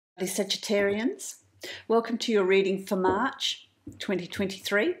Sagittarians, welcome to your reading for March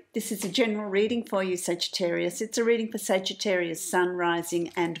 2023. This is a general reading for you, Sagittarius. It's a reading for Sagittarius, Sun,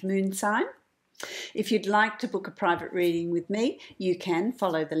 Rising and Moon sign. If you'd like to book a private reading with me, you can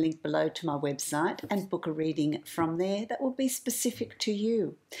follow the link below to my website and book a reading from there that will be specific to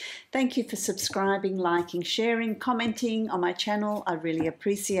you. Thank you for subscribing, liking, sharing, commenting on my channel. I really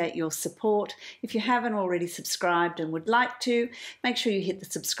appreciate your support. If you haven't already subscribed and would like to, make sure you hit the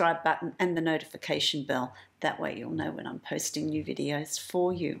subscribe button and the notification bell. That way you'll know when I'm posting new videos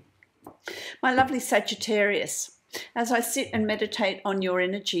for you. My lovely Sagittarius, as I sit and meditate on your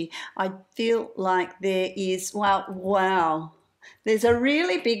energy, I feel like there is, wow, there's a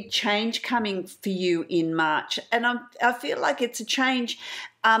really big change coming for you in March. And I feel like it's a change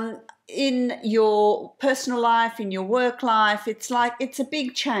in your personal life, in your work life. It's like it's a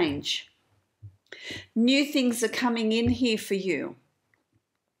big change. New things are coming in here for you.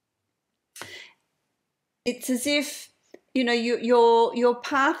 It's as if, you know, your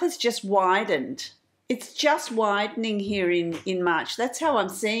path has just widened. It's just widening here in March. That's how I'm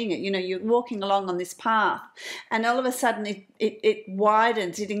seeing it. You know, you're walking along on this path and all of a sudden it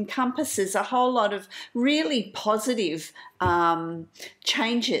widens. It encompasses a whole lot of really positive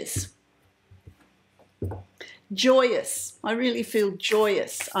changes. Joyous. I really feel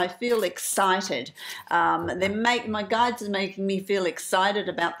joyous. I feel excited. My guides are making me feel excited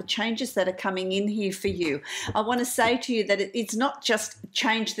about the changes that are coming in here for you. I want to say to you that it's not just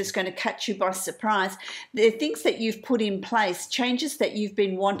change that's going to catch you by surprise. There are things that you've put in place, changes that you've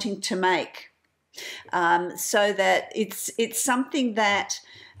been wanting to make, so that it's something that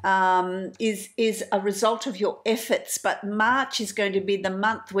is a result of your efforts. But March is going to be the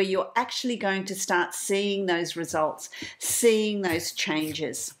month where you're actually going to start seeing those results, seeing those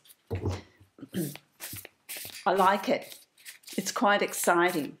changes. I like it. It's quite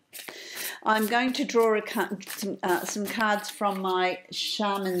exciting. I'm going to draw some cards from my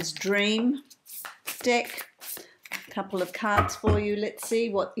Shaman's Dream deck. A couple of cards for you. Let's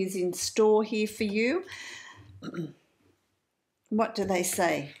see what is in store here for you. What do they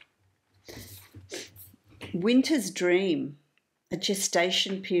say? Winter's Dream, a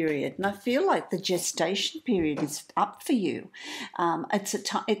gestation period. And I feel like the gestation period is up for you. It's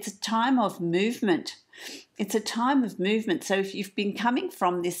a time of movement. It's a time of movement. So if you've been coming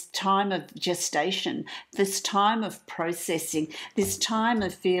from this time of gestation, this time of processing, this time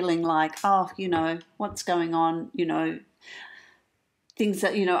of feeling like, oh, you know, what's going on, you know, things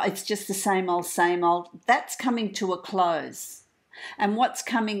that, you know, it's just the same old, that's coming to a close. And what's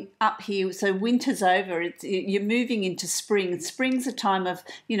coming up here, so winter's over, you're moving into spring. Spring's a time of,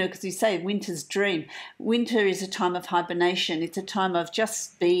 you know, because you say winter's dream. Winter is a time of hibernation. It's a time of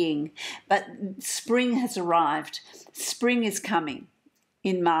just being. But spring has arrived. Spring is coming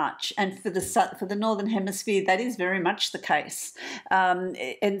in March. And for the Northern Hemisphere, that is very much the case.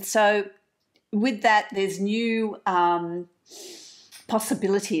 And so with that, there's new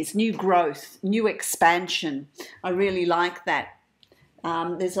possibilities, new growth, new expansion. I really like that.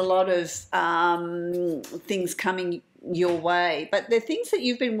 There's a lot of things coming your way, but they're things that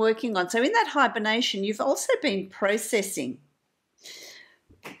you've been working on. So in that hibernation, you've also been processing.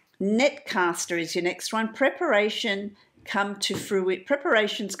 Netcaster is your next one. Preparations come to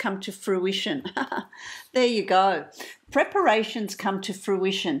fruition. There you go. Preparations come to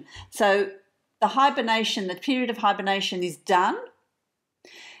fruition. So the hibernation, the period of hibernation is done.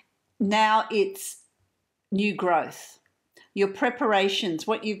 Now it's new growth. Your preparations,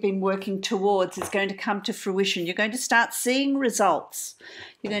 what you've been working towards, is going to come to fruition. You're going to start seeing results.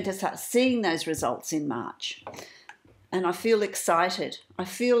 You're going to start seeing those results in March. And I feel excited. I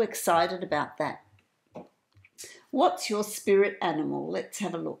feel excited about that. What's your spirit animal? Let's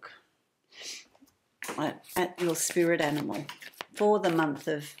have a look at your spirit animal for the month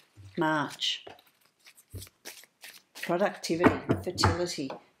of March. Productivity, fertility,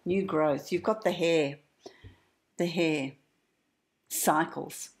 new growth. You've got the hair. The hair.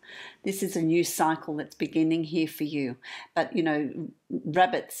 Cycles. This is a new cycle that's beginning here for you. But, you know,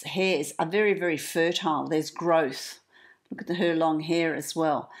 rabbits' hairs are very, very fertile. There's growth. Look at her long hair as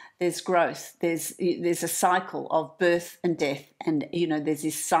well. There's growth. There's a cycle of birth and death. And, you know, there's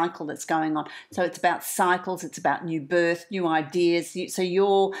this cycle that's going on. So it's about cycles. It's about new birth, new ideas. So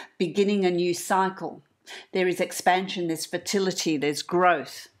you're beginning a new cycle. There is expansion. There's fertility. There's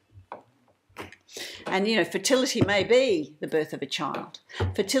growth. And, you know, fertility may be the birth of a child.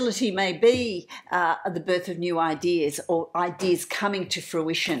 Fertility may be the birth of new ideas or ideas coming to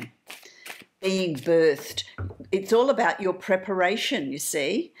fruition, being birthed. It's all about your preparation, you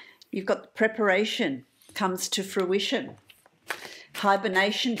see. You've got the preparation comes to fruition.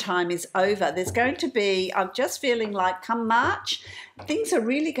 Hibernation time is over. There's going to be, I'm just feeling like come March, things are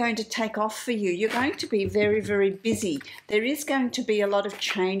really going to take off for you. You're going to be very, very busy. There is going to be a lot of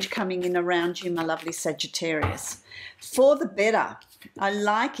change coming in around you, my lovely Sagittarius. For the better. I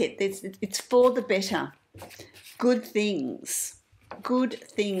like it. It's for the better. Good things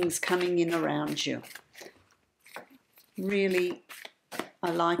coming in around you. Really,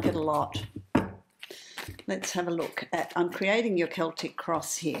 I like it a lot. Let's have a look at, I'm creating your Celtic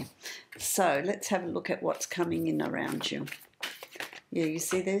cross here. So let's have a look at what's coming in around you. Yeah, you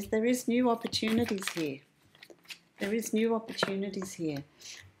see there is new opportunities here. There is new opportunities here.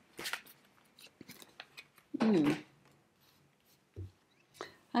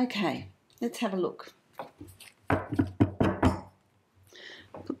 Okay, let's have a look.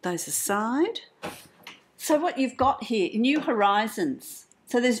 Put those aside. So what you've got here, new horizons.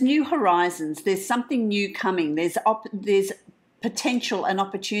 So there's new horizons. There's something new coming. There's potential and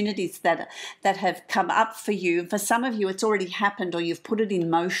opportunities that have come up for you. For some of you, it's already happened, or you've put it in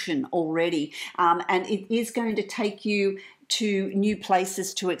motion already, and it is going to take you to new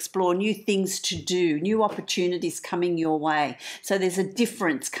places to explore, new things to do, new opportunities coming your way. So there's a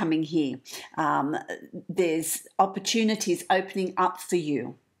difference coming here. There's opportunities opening up for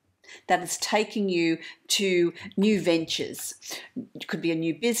you that is taking you to new ventures. It could be a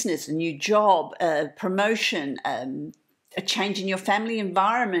new business, a new job, a promotion, a change in your family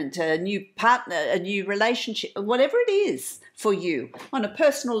environment, a new partner, a new relationship, whatever it is for you. On a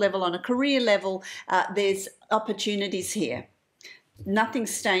personal level, on a career level, there's opportunities here.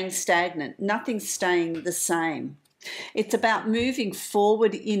 Nothing's staying stagnant. Nothing's staying the same. It's about moving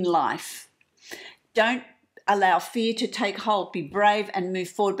forward in life. Don't allow fear to take hold. Be brave and move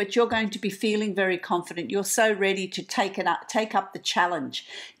forward, but you're going to be feeling very confident. You're so ready to take up the challenge.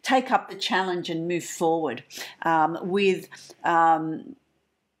 Take up the challenge and move forward with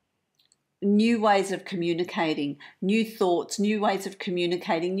new ways of communicating, new thoughts, new ways of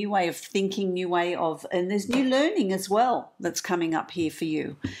communicating, new way of thinking, new way of, and there's new learning as well that's coming up here for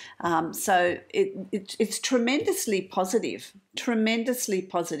you. So it's tremendously positive, tremendously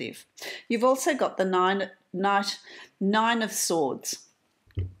positive. You've also got the Nine of Swords.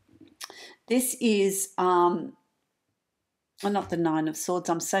 This is not the Nine of Swords,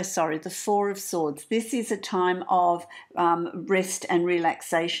 I'm so sorry, the Four of Swords. This is a time of rest and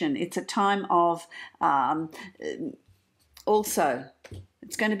relaxation. It's a time of also,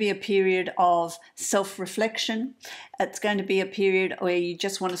 it's going to be a period of self-reflection. It's going to be a period where you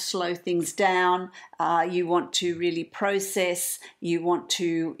just want to slow things down. You want to really process. You want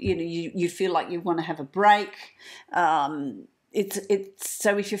to, you feel like you want to have a break. It's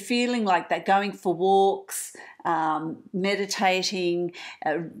so if you're feeling like that, going for walks, meditating,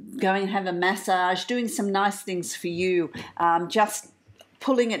 going and have a massage, doing some nice things for you, just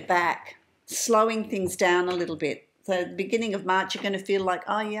pulling it back, slowing things down a little bit. So at the beginning of March, you're going to feel like,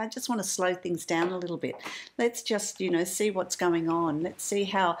 oh yeah, I just want to slow things down a little bit. Let's just, see what's going on. Let's see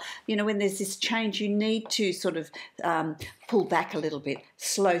how, when there's this change, you need to sort of pull back a little bit,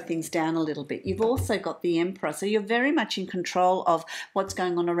 slow things down a little bit. You've also got the Emperor. So you're very much in control of what's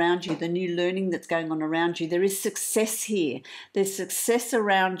going on around you, the new learning that's going on around you. There is success here. There's success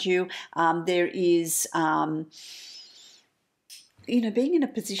around you. There is... being in a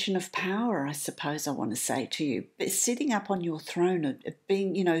position of power, I suppose I want to say to you, but sitting up on your throne, of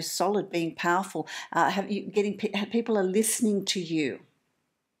being, solid, being powerful, people are listening to you.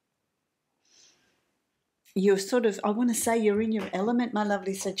 You're sort of, I want to say you're in your element, my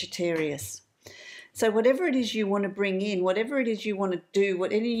lovely Sagittarius. So whatever it is you want to bring in, whatever it is you want to do,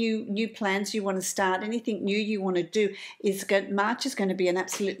 whatever new plans you want to start, anything new you want to do, March is going to be an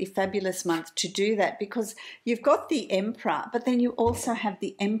absolutely fabulous month to do that, because you've got the Emperor, but then you also have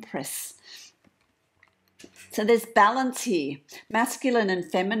the Empress. So there's balance here, masculine and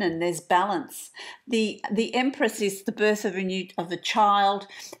feminine. There's balance. The Empress is the birth of a child,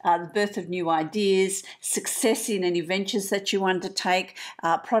 the birth of new ideas, success in any ventures that you undertake,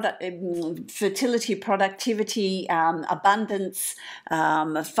 fertility, productivity, abundance,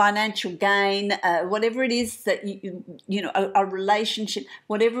 financial gain, whatever it is that a relationship,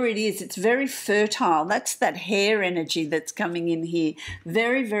 whatever it is, it's very fertile. That's that hair energy that's coming in here.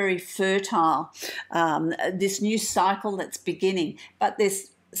 Very, very fertile. This new cycle that's beginning, but there's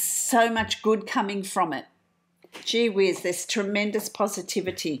so much good coming from it. Gee whiz, there's tremendous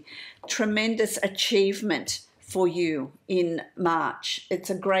positivity, tremendous achievement for you in March. It's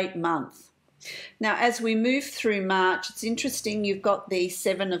a great month. Now, as we move through March, it's interesting, you've got the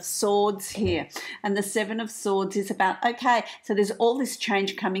Seven of Swords here, and the Seven of Swords is about, okay, so there's all this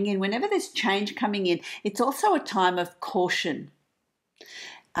change coming in. Whenever there's change coming in, it's also a time of caution.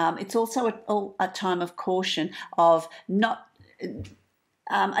 It's also a time of caution, of not...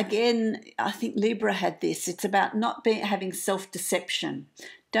 again, I think Libra had this. It's about not having self-deception.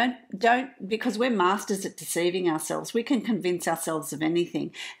 Don't, because we're masters at deceiving ourselves. We can convince ourselves of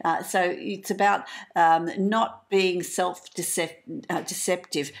anything. So it's about not being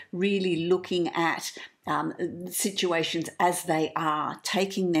deceptive, really looking at situations as they are,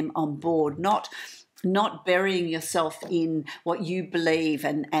 taking them on board, not burying yourself in what you believe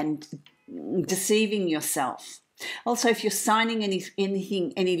and deceiving yourself. Also, if you're signing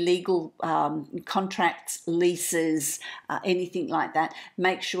any legal contracts, leases, anything like that,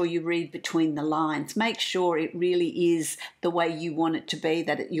 make sure you read between the lines. Make sure it really is the way you want it to be,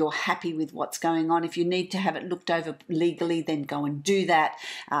 that you're happy with what's going on. If you need to have it looked over legally, then go and do that.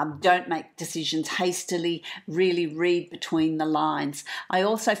 Don't make decisions hastily. Really read between the lines. I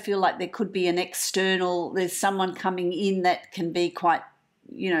also feel like there could be there's someone coming in that can be quite,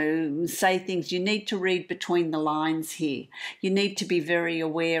 say things. You need to read between the lines here. You need to be very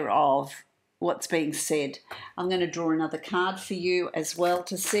aware of what's being said. I'm going to draw another card for you as well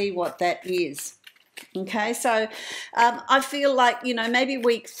to see what that is. Okay, so I feel like, maybe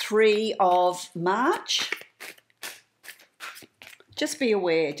week 3 of March, just be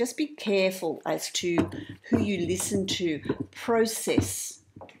aware, just be careful as to who you listen to. Process,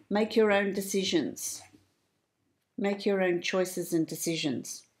 make your own decisions. Make your own choices and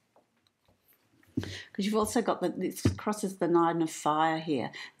decisions. Because you've also got this crosses the 9 of fire here,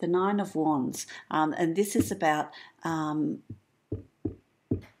 the 9 of wands. And this is about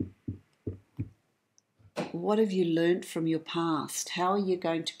what have you learnt from your past? How are you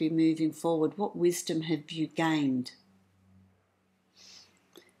going to be moving forward? What wisdom have you gained?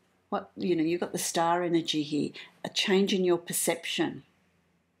 You've got the star energy here, a change in your perception.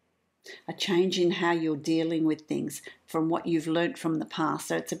 A change in how you're dealing with things from what you've learnt from the past.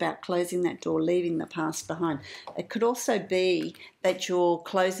 So it's about closing that door, leaving the past behind. It could also be that you're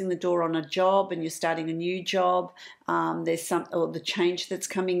closing the door on a job and you're starting a new job. There's the change that's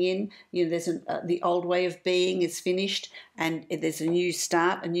coming in. There's the old way of being is finished, and there's a new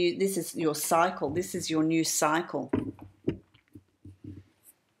start. This is your cycle. This is your new cycle,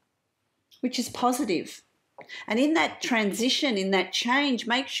 which is positive. And in that transition, in that change,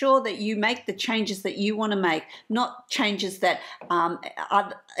 make sure that you make the changes that you want to make, not changes that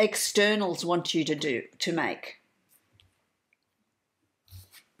other externals want you to make.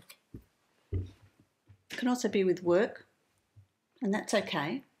 It can also be with work, and that's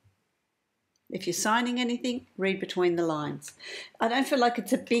okay. If you're signing anything, read between the lines. I don't feel like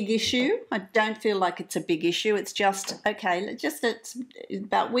it's a big issue. It's just, okay, it's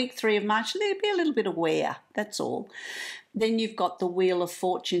about week 3 of March. Be a little bit aware, that's all. Then you've got the Wheel of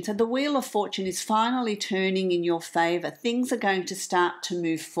Fortune. So the Wheel of Fortune is finally turning in your favour. Things are going to start to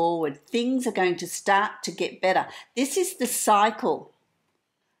move forward. Things are going to start to get better. This is the cycle.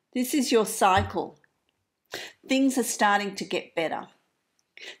 This is your cycle. Things are starting to get better.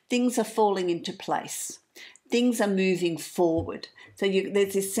 Things are falling into place. Things are moving forward. So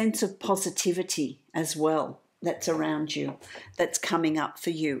there's this sense of positivity as well that's around you, that's coming up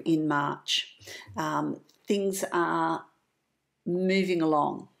for you in March. Things are moving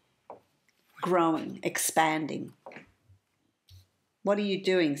along, growing, expanding. What are you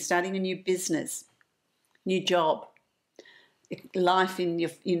doing? Starting a new business, new job. Life in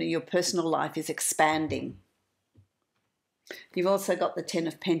your personal life is expanding. You've also got the 10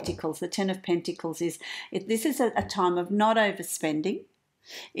 of Pentacles. The 10 of Pentacles this is a time of not overspending.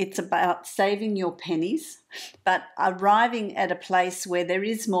 It's about saving your pennies, but arriving at a place where there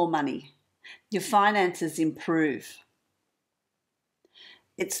is more money. Your finances improve.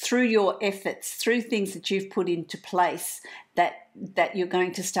 It's through your efforts, through things that you've put into place, that you're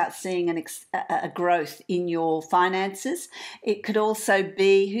going to start seeing a growth in your finances. It could also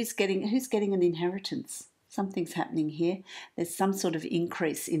be who's getting an inheritance. Something's happening here. There's some sort of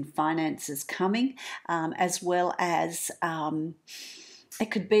increase in finances coming, as well as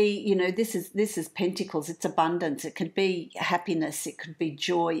it could be, this is Pentacles. It's abundance. It could be happiness. It could be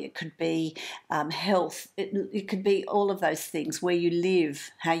joy. It could be health. It could be all of those things, where you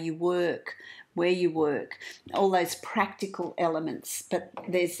live, how you work, where you work, all those practical elements. But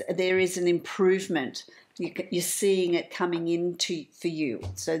there is an improvement. You're seeing it coming into for you.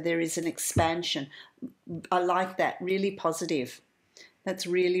 So there is an expansion. I like that. Really positive. That's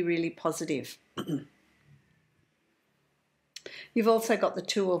really, really positive. You've also got the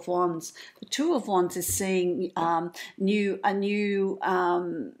 2 of Wands. The 2 of Wands is seeing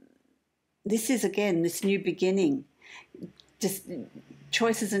this is, again, this new beginning. Just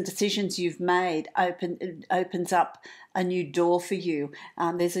choices and decisions you've made opens up a new door for you.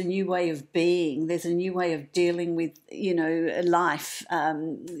 There's a new way of being. There's a new way of dealing with, life.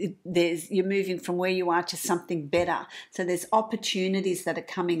 You're moving from where you are to something better. So there's opportunities that are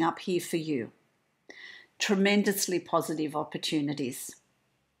coming up here for you. Tremendously positive opportunities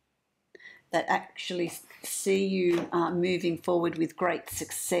that actually see you moving forward with great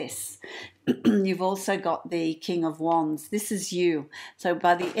success. You've also got the King of Wands. This is you. So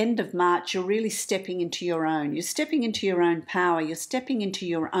by the end of March, you're really stepping into your own. You're stepping into your own power. You're stepping into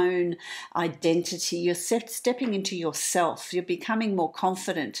your own identity. You're stepping into yourself. You're becoming more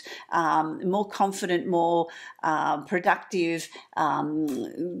confident, more productive,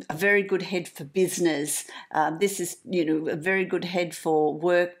 a very good head for business. This is, a very good head for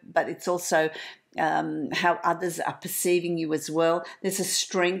work, but it's also how others are perceiving you as well. There's a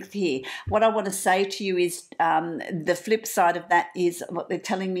strength here. What I want to say to you is the flip side of that is what they're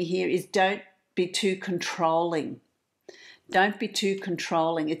telling me here is don't be too controlling. Don't be too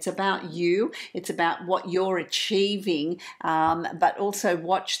controlling. It's about you. It's about what you're achieving, but also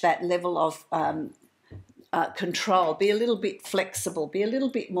watch that level of control. Be a little bit flexible. Be a little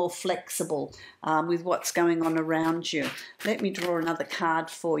bit more flexible with what's going on around you. Let me draw another card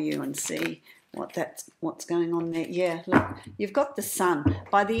for you and see what's going on there. Yeah, look, you've got the Sun.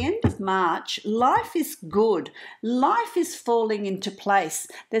 By the end of March, life is good. Life is falling into place.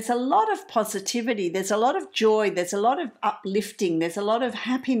 There's a lot of positivity. There's a lot of joy. There's a lot of uplifting. There's a lot of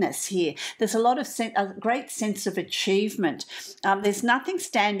happiness here. There's a lot of a great sense of achievement. There's nothing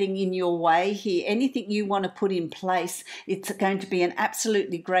standing in your way here. Anything you want to put in place, it's going to be an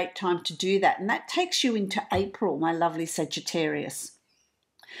absolutely great time to do that. And that takes you into April, my lovely Sagittarius.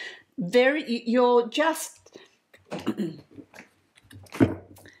 You're just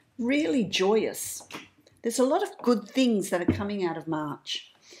really joyous. There's a lot of good things that are coming out of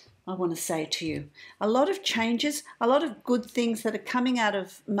March, I want to say to you. A lot of changes, a lot of good things that are coming out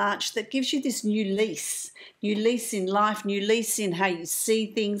of March that gives you this new lease in life, new lease in how you see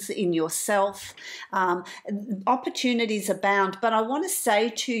things in yourself. Opportunities abound, but I want to say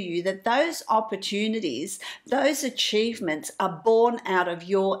to you that those opportunities, those achievements are born out of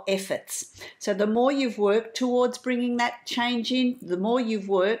your efforts. So the more you've worked towards bringing that change in, the more you've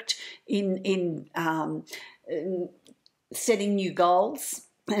worked in setting new goals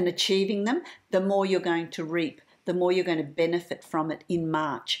and achieving them, the more you're going to reap, the more you're going to benefit from it in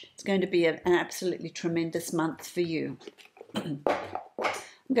March. It's going to be an absolutely tremendous month for you. I'm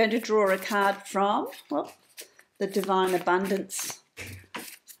going to draw a card from, the Divine Abundance.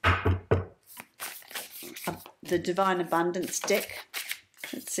 The Divine Abundance deck.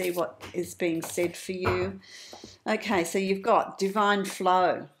 Let's see what is being said for you. Okay, so you've got Divine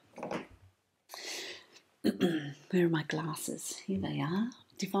Flow. Where are my glasses? Here they are.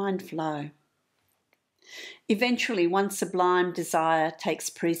 Divine Flow. Eventually, one sublime desire takes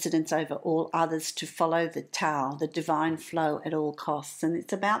precedence over all others to follow the Tao, the divine flow at all costs. And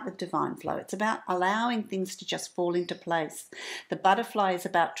it's about the divine flow. It's about allowing things to just fall into place. The butterfly is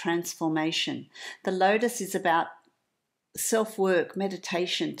about transformation. The lotus is about self-work,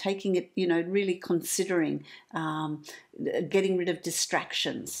 meditation, taking it, really considering, getting rid of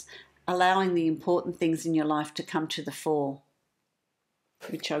distractions, allowing the important things in your life to come to the fore,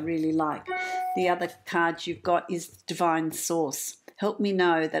 which I really like. The other card you've got is Divine Source. Help me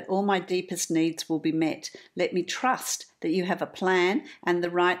know that all my deepest needs will be met. Let me trust that you have a plan and the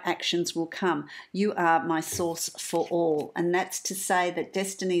right actions will come. You are my source for all. And that's to say that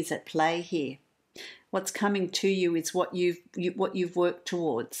destiny is at play here. What's coming to you is what you've worked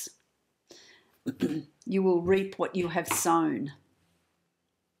towards. You will reap what you have sown.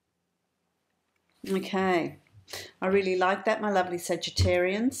 Okay. I really like that, my lovely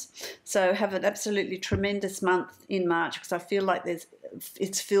Sagittarians. So have an absolutely tremendous month in March, because I feel like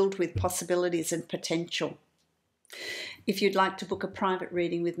it's filled with possibilities and potential. If you'd like to book a private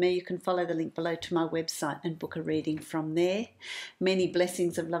reading with me, you can follow the link below to my website and book a reading from there. Many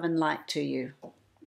blessings of love and light to you.